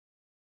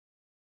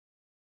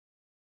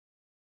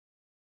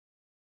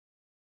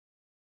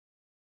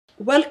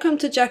Welcome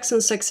to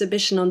Jacobsen's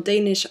exhibition on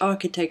Danish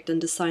architect and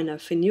designer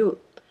Finn Juhl.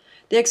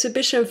 The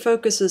exhibition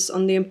focuses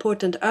on the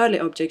important early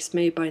objects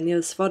made by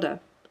Niels Vodder.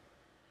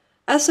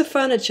 As a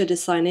furniture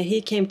designer,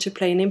 he came to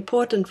play an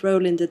important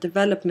role in the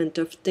development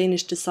of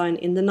Danish design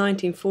in the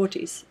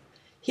 1940s.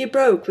 He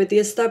broke with the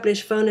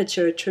established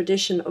furniture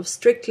tradition of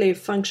strictly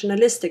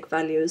functionalistic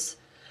values,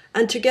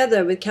 and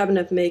together with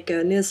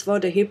Cabinetmaker Niels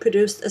Vodder he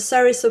produced a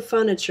series of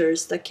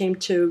furnitures that came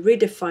to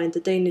redefine the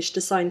Danish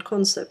design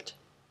concept.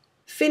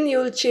 Finn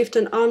Juhl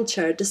Chieftan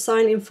Armchair,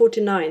 designed in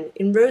 1949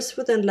 in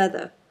rosewood and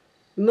leather.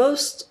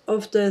 Most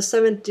of the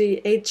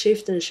 78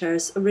 Chieftan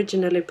chairs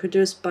originally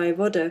produced by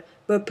Vodder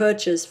were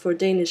purchased for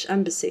Danish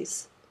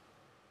embassies.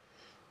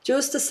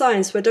 Juhl's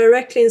designs were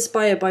directly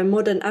inspired by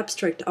modern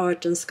abstract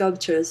art and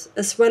sculptures,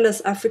 as well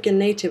as African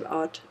native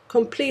art,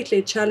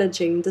 completely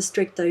challenging the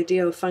strict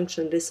idea of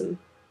functionalism.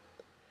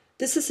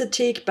 This is a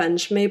teak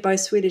bench made by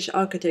Swedish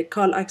architect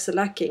Carl Axel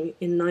Lacking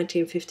in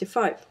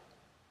 1955.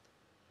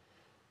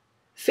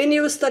 Finn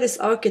Juhl studies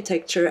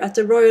architecture at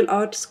the Royal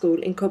Art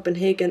School in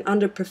Copenhagen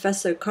under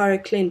Professor Kari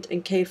Klint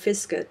and K.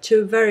 Fiske,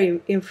 two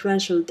very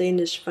influential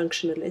Danish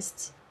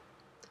functionalists.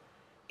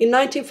 In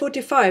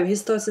 1945 he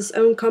starts his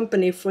own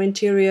company for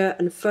interior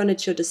and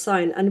furniture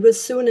design and will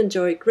soon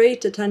enjoy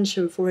great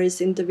attention for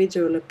his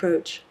individual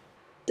approach.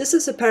 This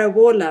is a pair of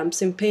wall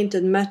lamps in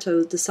painted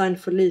metal designed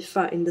for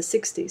Lifa in the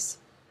 60s.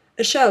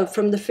 A shelf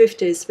from the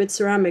 50s with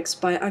ceramics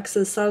by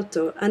Axel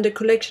Salto and a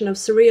collection of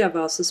Soria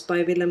vases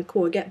by Willem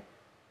Kåge.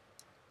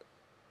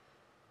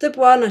 The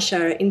Buana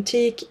chair in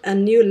teak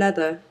and new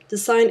leather,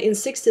 designed in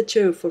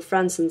 1962 for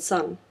Franz &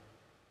 Son.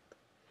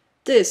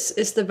 This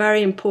is the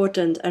very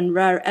important and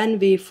rare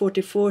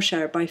NV44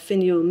 chair by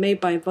Finn Juhl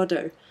made by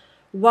Vodder,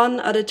 one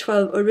out of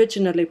 12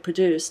 originally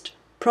produced,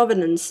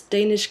 Provenance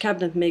Danish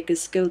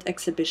Cabinetmakers Guild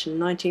Exhibition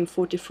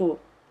 1944,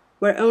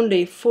 where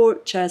only 4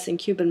 chairs in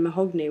Cuban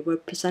mahogany were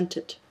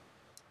presented.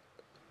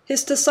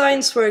 His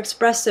designs were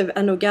expressive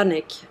and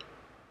organic.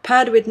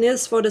 Paired with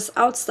Niels Vodder's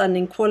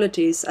outstanding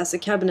qualities as a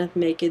cabinet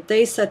maker,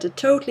 they set a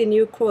totally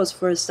new course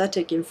for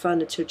aesthetic in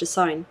furniture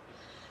design.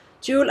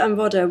 Juhl and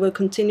Vodder will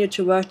continue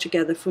to work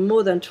together for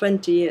more than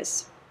 20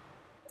 years.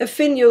 A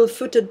Finn Juhl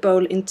footed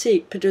bowl in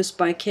teak produced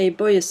by K.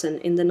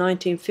 Bojesen in the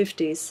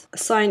 1950s,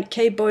 signed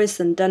K.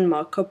 Bojesen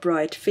Denmark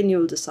copyright Finn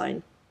Juhl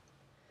design.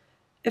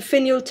 A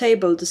Finn Juhl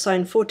table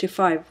designed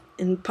 1945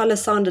 in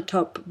palisander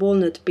top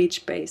walnut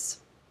beech base.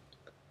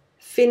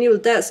 Finn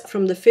Juhl desk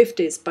from the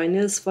 50s by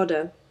Niels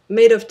Vodder,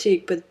 made of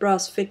teak with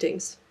brass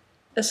fittings.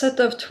 A set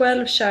of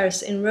 12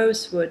 chairs in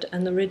rosewood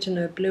and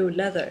original blue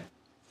leather.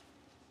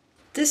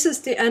 This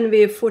is the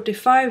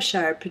NV45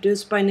 chair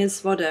produced by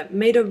Niels Vodder,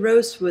 made of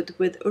rosewood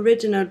with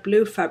original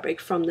blue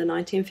fabric from the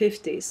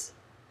 1950s.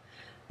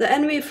 The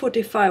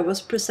NV45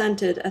 was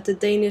presented at the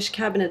Danish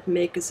Cabinet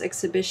Makers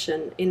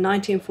exhibition in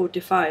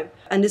 1945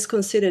 and is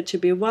considered to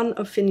be one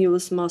of Finn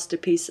Juhl's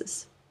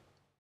masterpieces.